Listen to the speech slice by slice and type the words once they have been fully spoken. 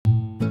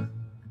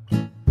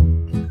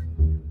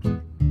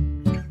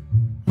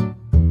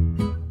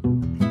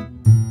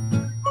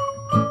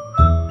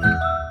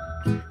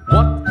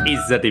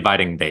is the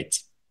dividing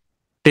date?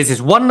 This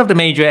is one of the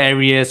major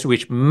areas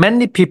which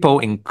many people,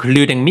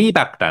 including me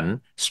back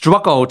then,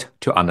 struggled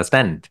to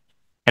understand.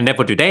 And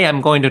therefore today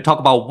I'm going to talk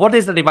about what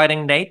is the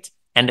dividing date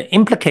and the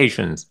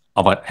implications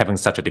of having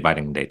such a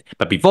dividing date.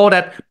 But before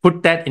that,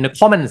 put that in the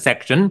comment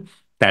section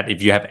that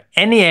if you have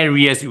any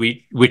areas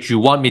which you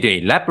want me to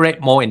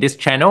elaborate more in this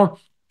channel,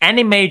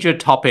 any major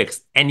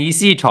topics,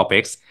 NEC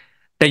topics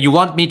that you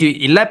want me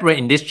to elaborate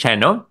in this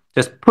channel,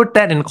 just put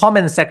that in the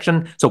comment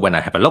section. So when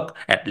I have a look,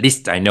 at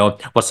least I know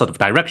what sort of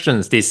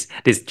directions this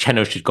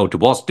channel should go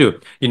towards too.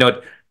 You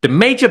know, the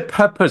major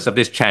purpose of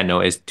this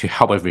channel is to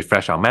help us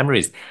refresh our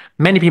memories.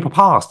 Many people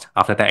passed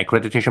after that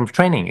accreditation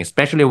training,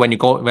 especially when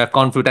we have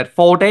gone through that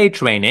 4-day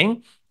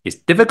training. It's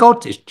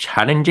difficult, it's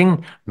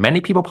challenging.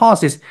 Many people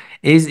pass.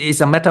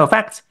 Is a matter of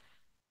fact.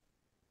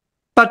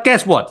 But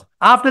guess what?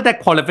 After that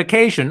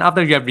qualification,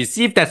 after you have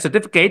received that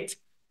certificate,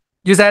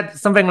 you said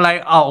something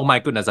like, oh my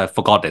goodness, I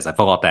forgot this, I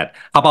forgot that.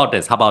 How about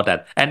this? How about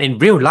that? And in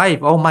real life,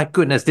 oh my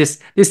goodness,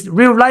 this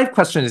real life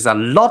question is a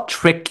lot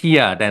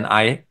trickier than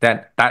I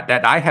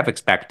have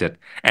expected.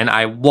 And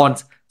I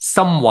want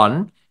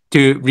someone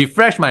to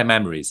refresh my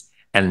memories.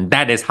 And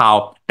that is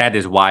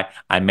why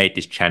I made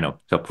this channel.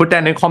 So put that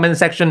in the comment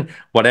section,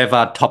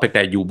 whatever topic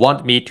that you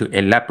want me to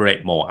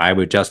elaborate more. I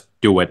will just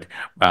do it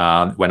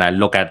when I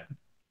look at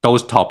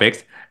those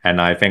topics. And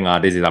I think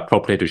this is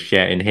appropriate to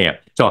share in here.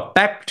 So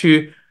back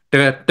to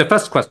the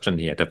first question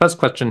here. The first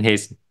question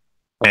is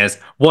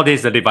what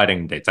is the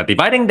dividing date? The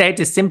dividing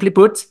date is simply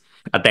put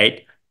a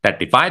date that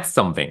divides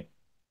something.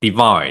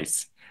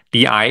 Divides.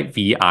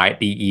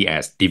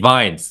 D-I-V-I-D-E-S.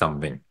 Divides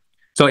something.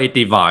 So it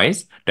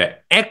divides the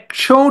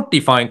actual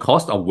defined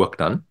cost of work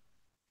done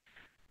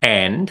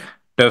and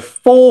the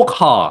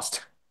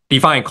forecast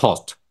defined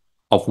cost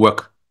of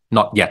work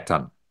not yet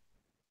done.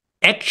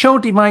 Actual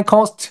defined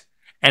cost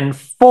and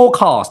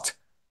forecast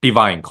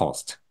defined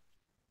cost.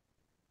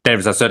 There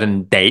is a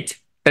certain date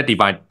that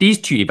divides these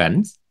two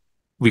events.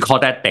 We call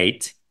that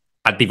date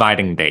a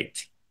dividing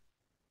date.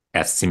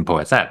 As simple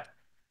as that.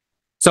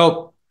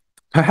 So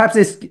perhaps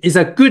this is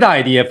a good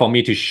idea for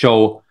me to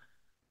show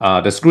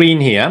the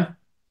screen here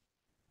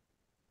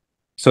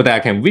so that I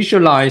can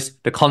visualize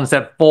the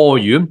concept for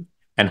you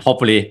and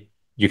hopefully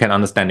you can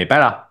understand it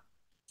better.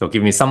 So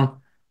give me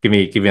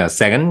a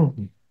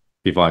second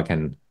before I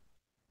can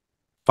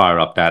fire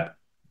up that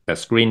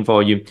screen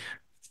for you.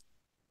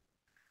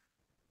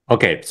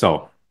 Okay,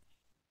 so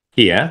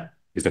here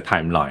is the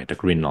timeline, the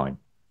green line.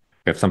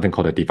 We have something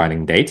called a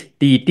dividing date.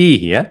 DD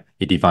here,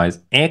 it divides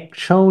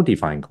actual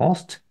defined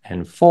cost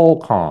and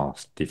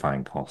forecast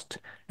defined cost.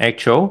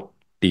 Actual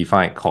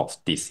defined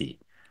cost, DC.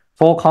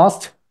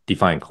 Forecast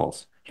defined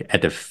cost.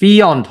 Add the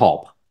fee on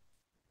top.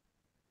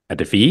 Add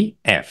the fee,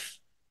 F.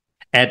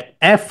 Add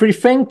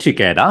everything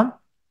together.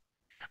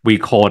 We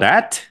call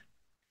that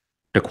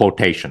the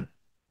quotation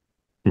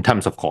in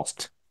terms of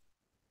cost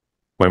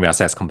when we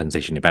assess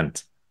compensation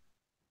event.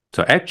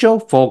 So actual,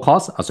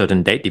 forecast, a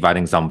certain date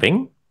dividing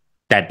something.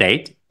 That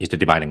date is the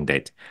dividing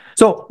date.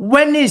 So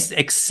when is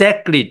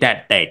exactly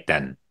that date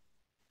then?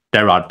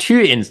 There are two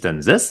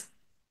instances.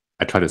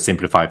 I try to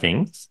simplify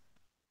things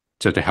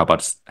so to help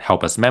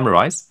us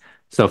memorize.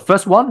 So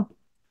first one,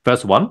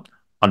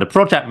 on the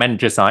project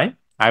manager side,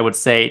 I would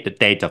say the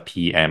date of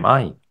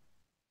PMI.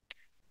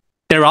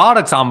 There are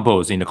other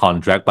examples in the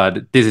contract,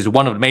 but this is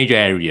one of the major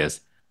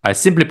areas. I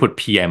simply put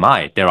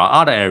PMI. There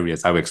are other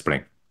areas I will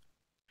explain.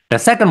 The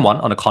second one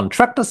on the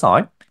contractor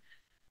side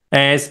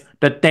is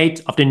the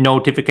date of the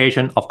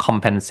notification of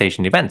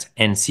compensation event,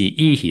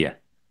 NCE here.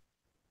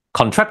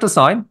 Contractor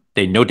side,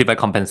 they notify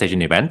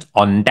compensation event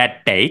on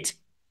that date.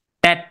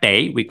 That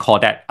day, we call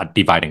that a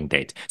dividing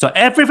date. So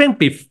everything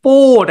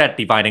before that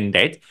dividing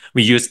date,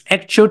 we use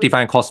actual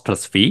defined cost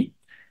plus fee.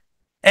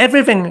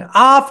 Everything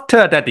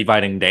after that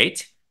dividing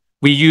date,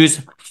 we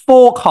use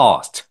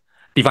forecast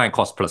defined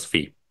cost plus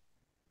fee.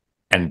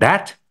 And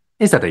that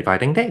is a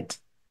dividing date.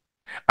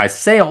 I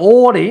say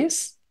all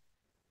these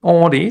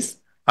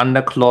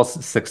under clause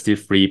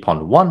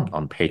 63.1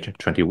 on page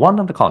 21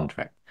 of the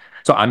contract.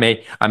 So I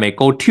may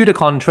go to the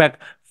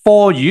contract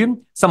for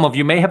you. Some of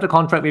you may have the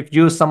contract with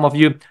you. Some of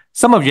you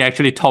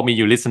actually told me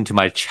you listen to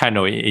my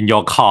channel in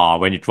your car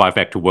when you drive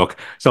back to work.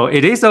 So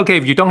it is okay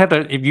if you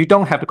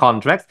don't have the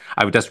contract.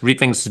 I will just read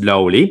things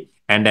slowly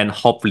and then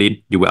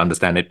hopefully you will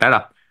understand it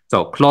better.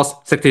 So clause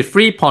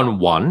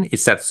 63.1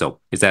 is said so.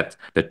 Is that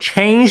the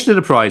change to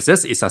the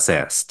prices is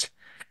assessed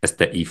as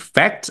the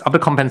effect of the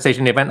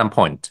compensation event and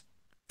point.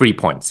 3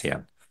 points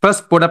here.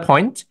 First bullet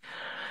point,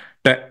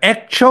 the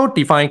actual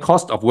defined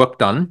cost of work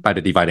done by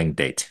the dividing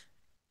date.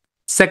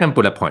 Second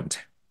bullet point,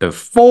 the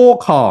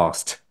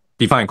forecast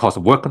defined cost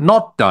of work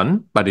not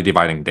done by the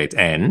dividing date.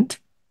 And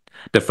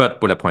the third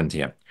bullet point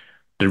here,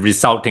 the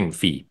resulting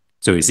fee.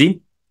 So you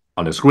see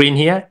on the screen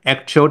here,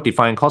 actual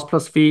defined cost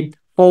plus fee,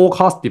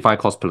 forecast defined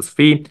cost plus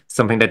fee,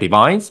 something that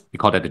divides, we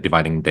call that the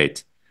dividing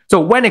date. So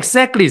when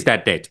exactly is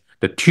that date?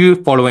 The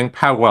two following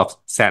paragraphs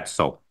said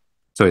so.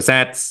 So it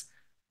says,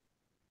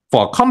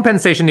 for a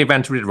compensation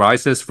event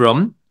arises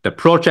from the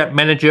project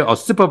manager or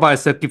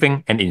supervisor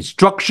giving an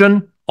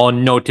instruction or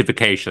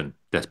notification.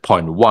 That's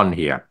point 1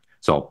 here.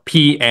 So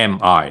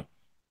PMI.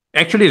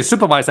 Actually, the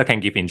supervisor can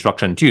give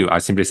instruction too. I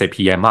simply say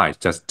PMI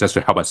just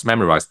to help us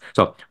memorize.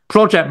 So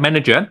project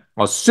manager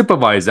or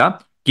supervisor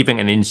giving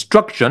an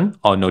instruction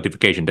or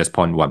notification. That's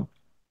point 1.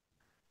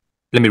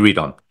 Let me read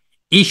on.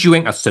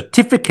 Issuing a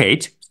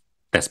certificate.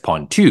 That's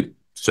point 2.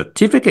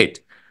 Certificate.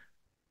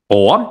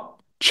 Or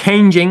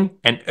changing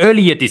an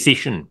earlier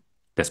decision.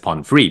 That's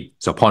point 3.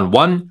 So point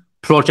 1,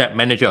 project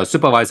manager or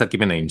supervisor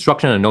giving an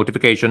instruction or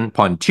notification.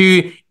 Point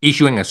 2,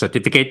 issuing a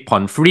certificate.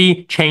 Point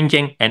 3,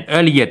 changing an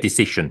earlier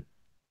decision.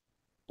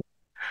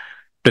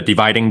 The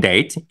dividing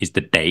date is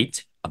the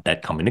date of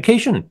that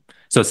communication.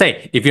 So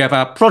say, if you have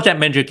a project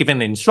manager giving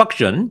an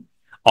instruction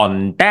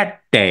on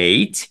that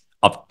date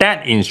of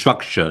that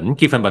instruction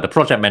given by the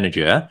project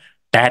manager,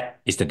 that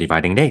is the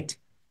dividing date.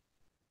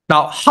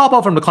 Now, how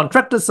about from the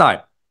contractor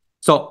side?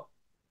 So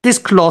this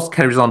clause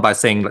carries on by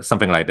saying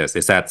something like this.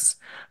 It says,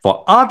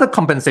 for other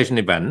compensation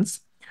events,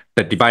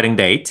 the dividing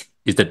date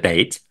is the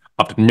date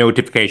of the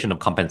notification of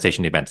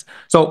compensation events.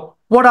 So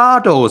what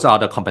are those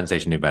other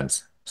compensation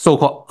events?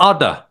 So-called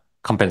other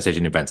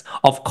compensation events.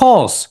 Of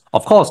course,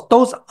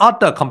 those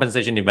other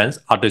compensation events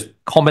are the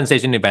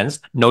compensation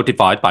events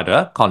notified by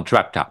the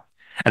contractor.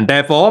 And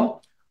therefore,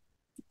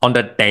 on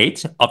the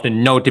date of the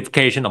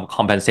notification of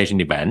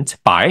compensation event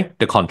by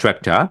the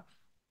contractor,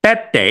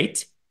 that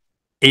date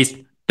is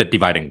the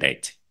dividing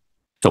date.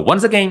 So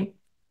once again,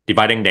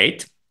 dividing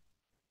date,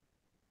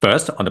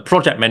 first on the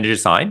project manager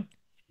side,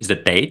 is the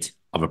date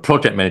of a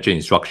project manager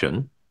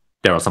instruction.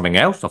 There are something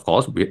else, of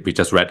course, we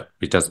just read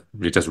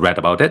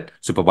about it,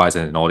 supervisor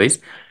and all this.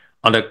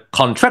 On the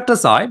contractor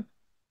side,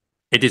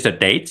 it is the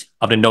date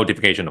of the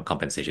notification of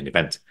compensation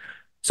event.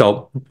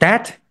 So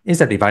that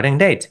is a dividing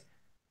date.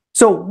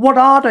 So what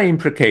are the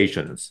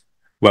implications?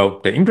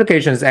 Well, the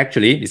implications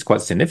actually is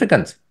quite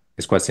significant.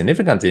 It's quite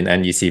significant in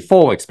NEC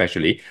 4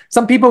 especially.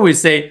 Some people will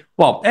say,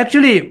 well,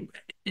 actually,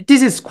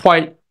 this is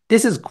quite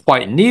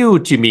new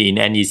to me in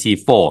NEC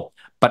 4.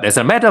 But as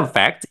a matter of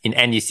fact, in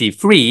NEC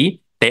 3,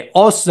 they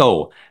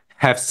also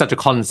have such a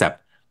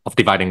concept of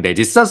dividing date.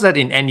 It's just that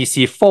in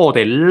NEC 4,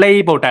 they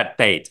label that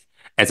date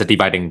as a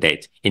dividing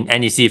date. In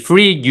NEC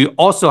 3, you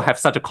also have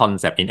such a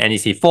concept. In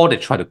NEC 4, they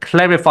try to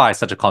clarify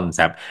such a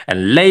concept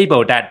and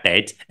label that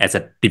date as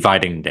a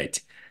dividing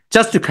date.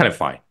 Just to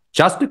clarify.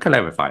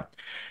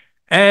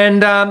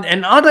 And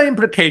another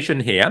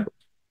implication here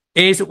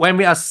is when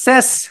we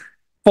assess,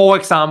 for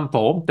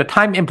example, the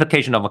time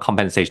implication of a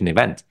compensation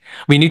event,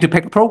 we need to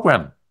pick a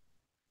program.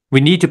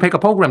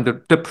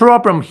 The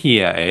problem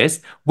here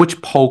is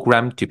which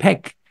program to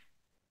pick.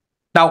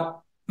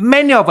 Now,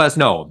 many of us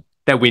know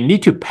that we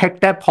need to pick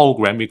that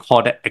program. We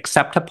call it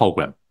accepted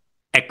program.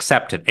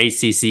 Accepted,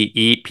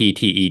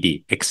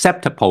 ACCEPTED,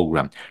 accepted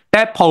program.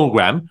 That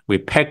program, we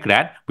pick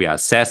that, we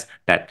assess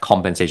that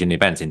compensation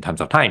events in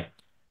terms of time.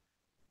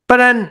 But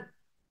then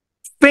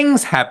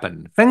things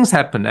happen,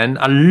 and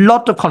a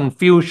lot of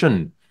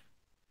confusion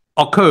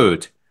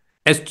occurred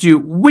as to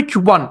which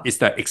one is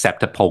the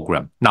accepted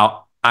program.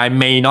 Now, I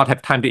may not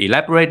have time to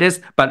elaborate this,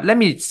 but let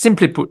me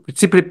simply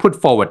put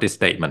forward this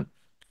statement.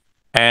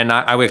 And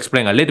I will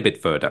explain a little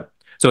bit further.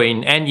 So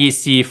in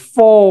NEC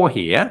 4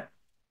 here,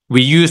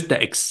 we use the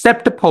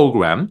accepted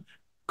program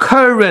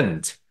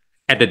current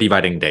at the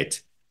dividing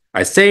date.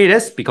 I say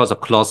this because of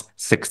clause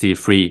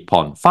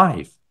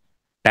 63.5.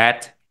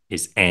 That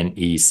is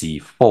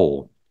NEC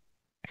 4.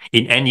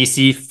 In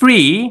NEC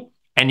 3,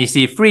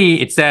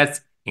 it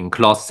says in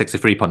clause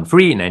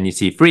 63.3 in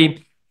NEC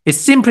 3, it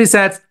simply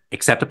says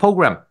accept the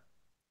program.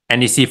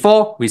 NEC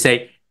 4, we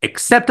say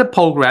accept the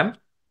program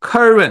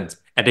current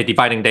at the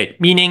dividing date,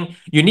 meaning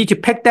you need to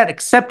pick that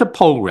accepted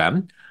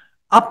program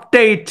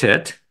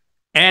updated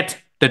at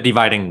the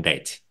dividing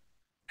date.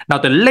 Now,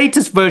 the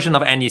latest version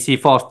of NEC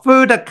 4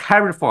 further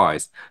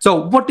clarifies. So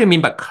what do you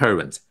mean by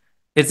current?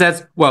 It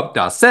says, well,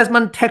 the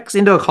assessment takes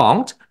into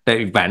account the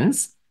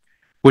events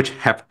which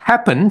have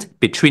happened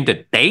between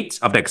the date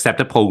of the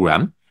accepted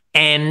program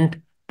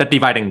and the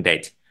dividing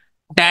date.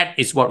 That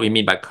is what we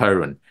mean by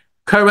current.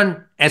 Current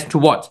as to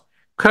what?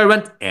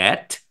 Current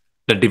at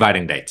the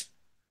dividing date.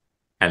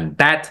 And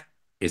that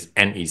is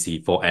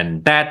NEC 4.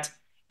 And that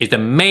is the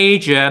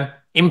major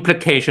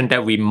implication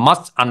that we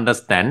must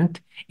understand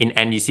in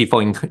NEC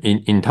 4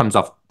 in terms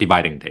of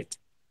dividing date.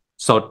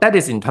 So that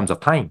is in terms of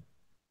time.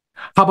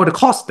 How about the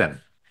cost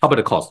then?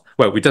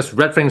 Well, we just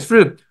read things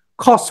through.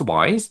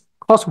 Cost-wise,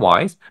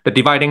 the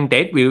dividing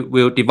date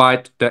will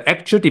divide the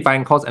actual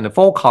dividing cost and the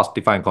forecast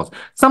dividing cost.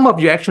 Some of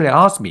you actually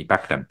asked me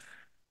back then.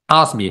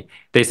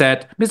 They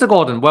said, Mr.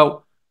 Gordon,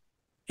 well,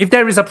 if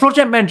there is a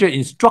project manager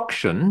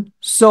instruction,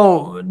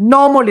 so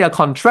normally a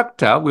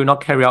contractor will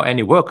not carry out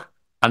any work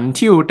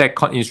until that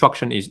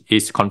instruction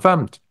is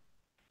confirmed.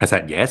 I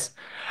said, yes.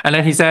 And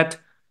then he said,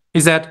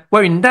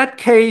 well, in that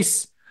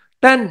case,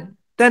 then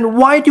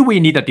why do we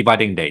need a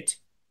dividing date?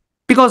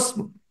 Because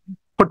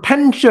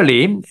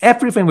potentially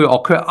everything will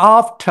occur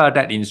after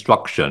that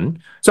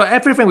instruction. So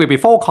everything will be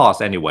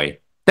forecast anyway.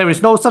 There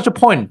is no such a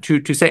point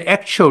to say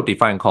actual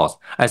defined cost.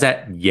 I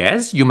said,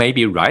 yes, you may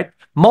be right,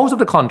 most of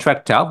the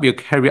contractor will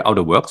carry out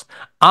the works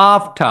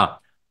after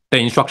the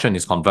instruction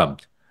is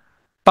confirmed.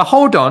 But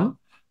hold on,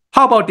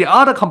 how about the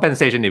other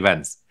compensation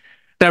events?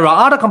 There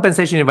are other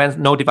compensation events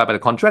notified by the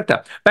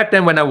contractor. Back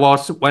then, when I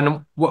was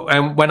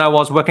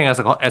working as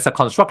a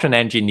construction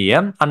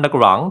engineer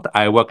underground,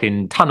 I worked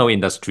in tunnel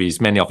industries.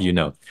 Many of you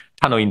know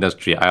tunnel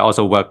industry. I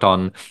also worked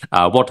on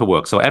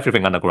waterworks, so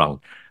everything underground.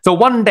 So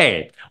one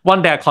day,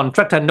 a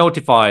contractor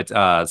notified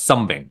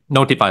something.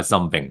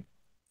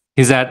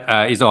 He said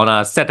it's on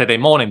a Saturday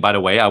morning. By the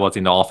way, I was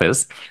in the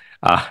office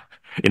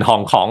in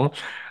Hong Kong,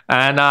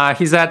 and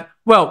he said,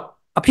 "Well,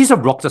 a piece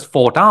of rock just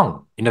fall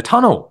down in the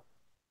tunnel."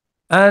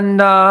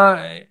 And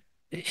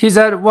he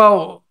said,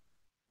 "Well,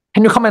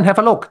 can you come and have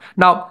a look?"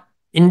 Now,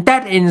 in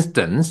that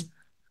instance,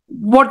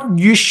 what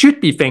you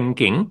should be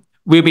thinking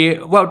will be,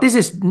 well, this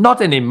is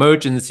not an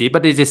emergency,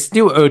 but it is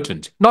still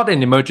urgent. Not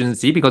an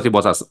emergency because it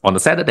was on a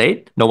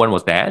Saturday. No one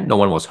was there. No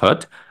one was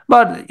hurt.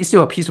 But it's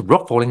still a piece of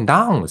rock falling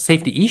down.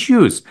 Safety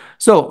issues.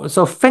 So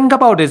think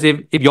about this.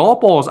 If your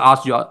boss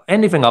asks you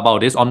anything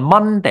about this on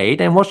Monday,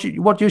 then what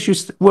you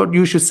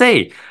should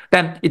say?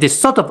 Then it is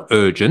sort of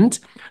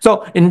urgent.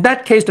 So in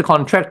that case, the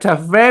contractor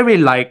very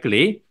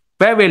likely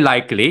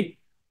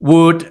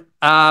would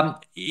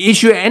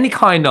issue any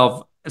kind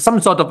of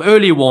some sort of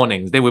early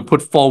warnings. They would put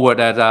forward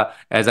as a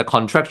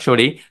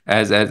contractually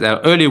as an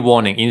early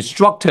warning,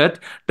 instructed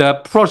the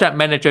project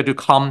manager to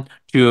come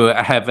to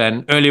have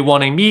an early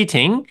warning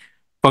meeting,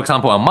 for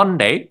example, on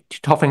Monday,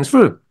 to talk things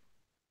through.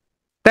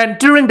 Then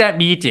during that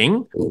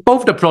meeting,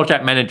 both the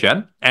project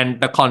manager and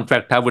the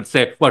contractor would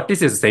say, well,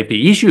 this is a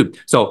safety issue.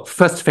 So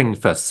first thing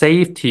first,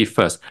 safety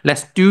first.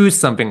 Let's do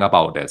something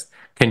about this.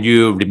 Can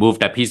you remove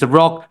that piece of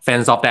rock,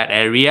 fence off that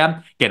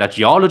area, get a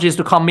geologist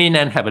to come in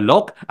and have a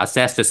look,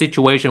 assess the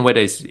situation,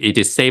 whether it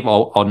is safe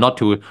or not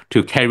to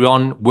carry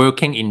on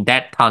working in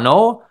that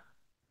tunnel?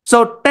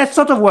 So that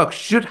sort of work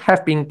should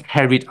have been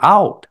carried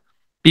out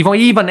before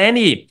even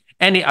any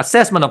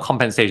assessment of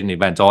compensation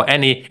events or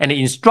any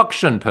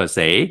instruction per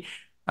se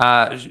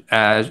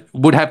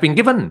would have been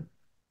given.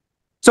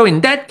 So in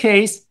that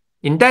case,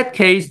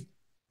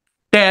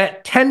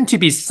 there tend to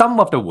be some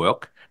of the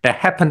work that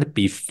happened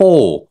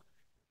before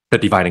the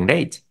dividing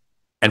date.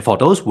 And for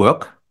those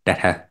work that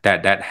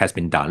has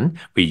been done,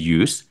 we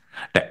use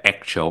the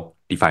actual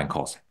defined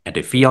cost and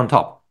the fee on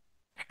top.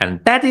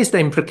 And that is the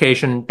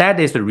implication. That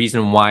is the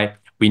reason why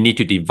we need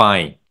to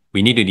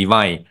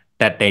divide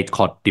that date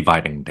called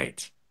dividing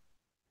date.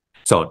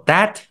 So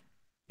that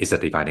is a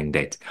dividing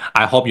date.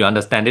 I hope you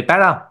understand it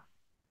better.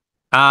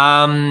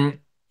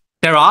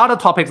 There are other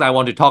topics I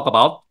want to talk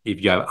about.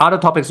 If you have other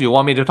topics you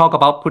want me to talk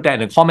about, put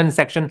that in the comment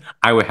section.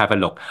 I will have a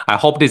look. I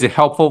hope this is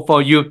helpful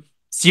for you.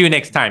 See you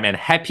next time and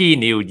Happy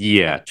New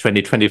Year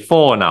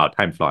 2024 now.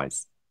 Time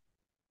flies.